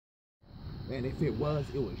And if it was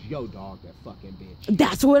your dog, that fucking bitch.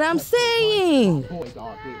 That's what I'm saying. My boy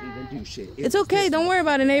dog didn't even do shit. It's okay. Don't worry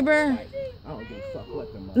about it, neighbor. I don't give a fuck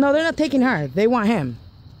what them. No, they're not taking her. They want him.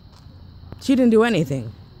 She didn't do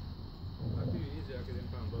anything.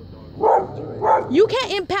 You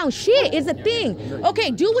can't impound shit. It's a thing.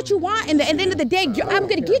 Okay, do what you want, and at the end of the day, I'm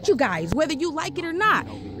gonna get you guys, whether you like it or not.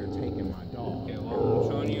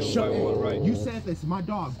 You said this. My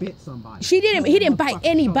dog bit somebody. She didn't. He didn't bite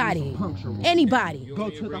anybody. Anybody. Go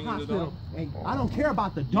to the hospital. And I don't care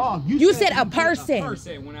about the dog. You said a person.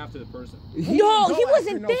 Went after the person. No, he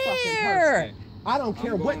wasn't there. I don't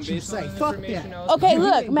care what you say. Fuck that. Okay,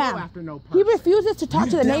 look, ma'am. He refuses to talk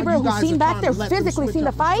to the neighbor who's seen back there, physically seen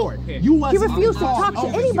the fight. He refused to talk to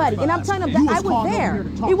anybody, and I'm telling him that I was there.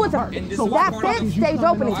 It was so that fence stays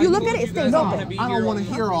open. If you look at it, it stays open. I don't want to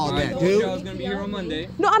hear all that, dude. I was gonna be here on Monday.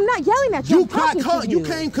 No, I'm not yelling at you. You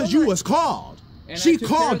came because you was called. She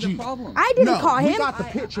called you. I didn't call him. We got the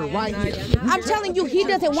picture right here. I'm telling you, he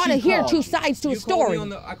doesn't want to hear two sides to a story.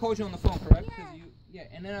 I called you on the phone, correct? Yeah,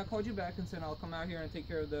 and then I called you back and said I'll come out here and take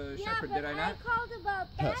care of the shepherd. Did I not? I called about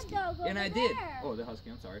that dog over and I did. Oh, the husky.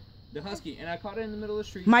 I'm sorry. The husky, and I caught it in the middle of the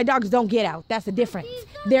street. My dogs don't get out. That's the difference.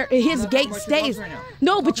 His gate stays.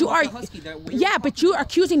 No, but you are. Yeah, but you are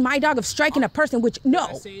accusing my dog of striking a person, which no.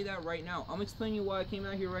 I say that right now. I'm explaining you why I came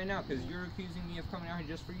out here right now, because you're accusing me of coming out here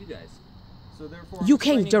just for you guys. So therefore, you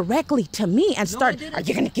came directly to me and started. Are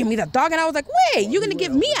you gonna give me the dog? And I was like, wait, you're gonna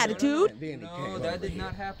give me attitude? No, that did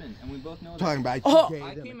not happen, and we both know that. Talking about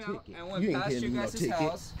I came out and went past your guys'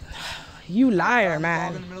 house. You liar,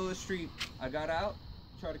 man. Dog in the middle of the street. I got out,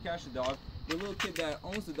 tried to catch the dog. The little kid that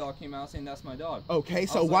owns the dog came out saying that's my dog. Okay,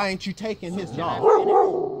 so why ain't you taking his dog?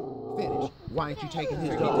 Finish. Why ain't you taking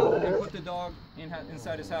his dog? And put the dog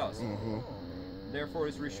inside his house. Therefore,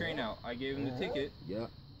 it's restraint out. I gave him the ticket. Yeah.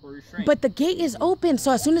 But the gate is open, so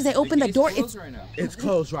as soon as they open the door, it's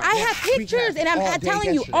closed right now. I have pictures, and I'm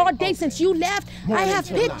telling you, all day since you left, I have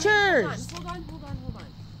pictures. Hold on.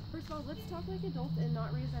 First of all, let's talk like adults and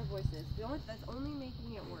not raise our voices. That's only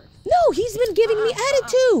making it worse. No, he's been giving me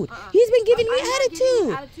attitude. He's been giving me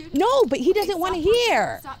attitude. No, but he doesn't want to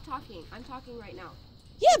hear. Stop talking. I'm talking right now.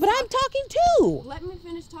 Yeah, but I'm talking too. Let me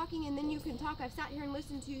finish talking and then you can talk. I've sat here and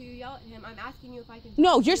listened to you yell at him. I'm asking you if I can talk.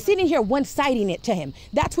 No, you're sitting here one-siding it to him.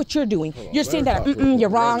 That's what you're doing. You're saying that, you're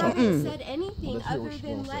wrong. I haven't said anything other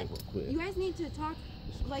than you guys need to talk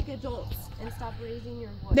like adults and stop raising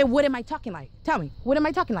your voice. Then what am I talking like? Tell me, what am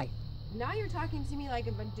I talking like? Now you're talking to me like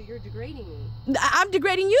you're degrading me. I'm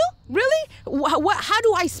degrading you? Really? How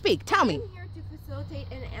do I speak? Tell me. I'm here to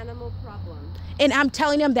facilitate an animal problem. And I'm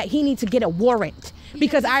telling him that he needs to get a warrant.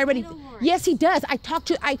 Because I already, yes, he does.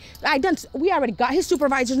 We already got his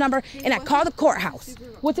supervisor's number, and I called the courthouse.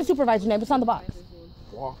 What's the supervisor's name? It's on the box.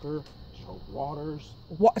 Walker, Waters.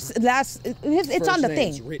 It's on the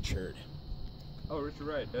thing. Richard. Oh, Richard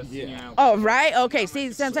Wright. That's Oh, right? Okay,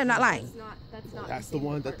 see, since I'm not lying. That's the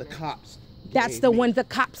one that the cops. That's the one the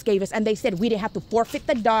cops gave us, and they said we didn't have to forfeit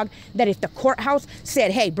the dog, that if the courthouse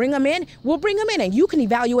said, hey, bring him in, we'll bring him in, and you can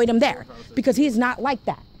evaluate him there, because he's not like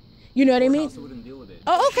that. You know what I mean?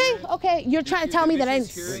 Oh, okay. You're trying to tell me that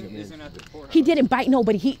he didn't bite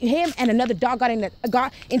nobody. Him and another dog got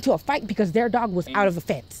into a fight because their dog was out of a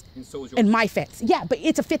fence. And my fence. Yeah, but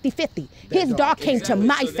it's a 50-50. His dog came to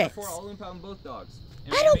my fence. I'll impound both dogs.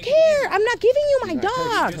 I don't care. I'm not giving you my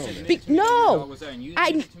dog. No.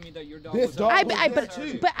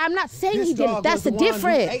 But I'm not saying he didn't. That's the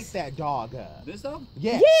difference. Ate that dog up. This dog?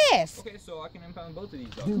 Yes. Okay, so I can impound both of these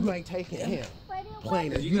dogs. You ain't taking him.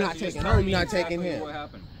 Plain as you're not taking her, you're not taking him. What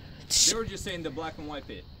happened? They were just saying the black and white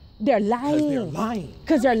bit. They're lying.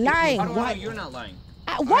 Because they're lying. How do I know you're not lying?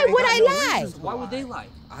 Why would I lie? Why would they lie?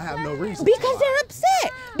 I have no reason. Because they're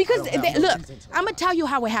upset. Because look, I'm gonna tell you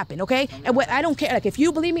how it happened, okay? And I don't care. Like, if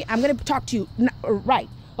you believe me, I'm gonna talk to you right.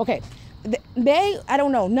 Okay. I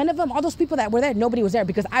don't know. None of them, all those people that were there, nobody was there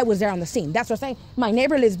because I was there on the scene. That's what I'm saying. My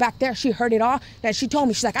neighbor lives back there. She heard it all. And she told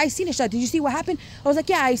me, she's like, I seen it. She's like, did you see what happened? I was like,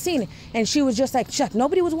 yeah, I seen it. And she was just like,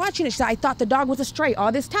 nobody was watching it. She's like, I thought the dog was a stray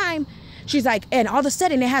all this time. She's like, and all of a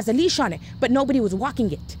sudden it has a leash on it, but nobody was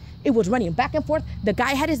walking it. It was running back and forth. The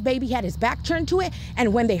guy had his baby, had his back turned to it.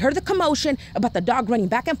 And when they heard the commotion about the dog running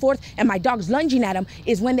back and forth and my dog's lunging at him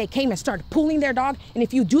is when they came and started pulling their dog. And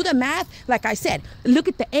if you do the math, like I said, look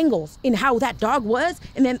at the angles in how that dog was.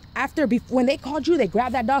 And then when they called you, they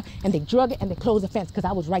grabbed that dog and they drug it and they closed the fence because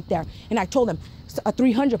I was right there. And I told them a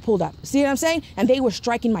 300 pulled up. See what I'm saying? And they were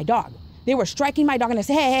striking my dog. They were striking my dog and I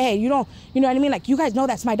said, hey, you know what I mean? Like, you guys know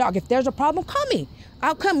that's my dog. If there's a problem, call me.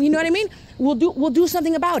 I'll come, you know what I mean? We'll do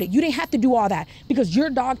something about it. You didn't have to do all that because your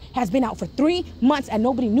dog has been out for 3 months and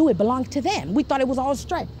nobody knew it belonged to them. We thought it was all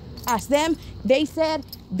stray. Ask them. They said,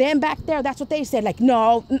 them back there, that's what they said. Like,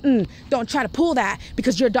 no, don't try to pull that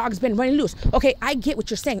because your dog's been running loose. Okay, I get what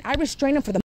you're saying. I restrain him for the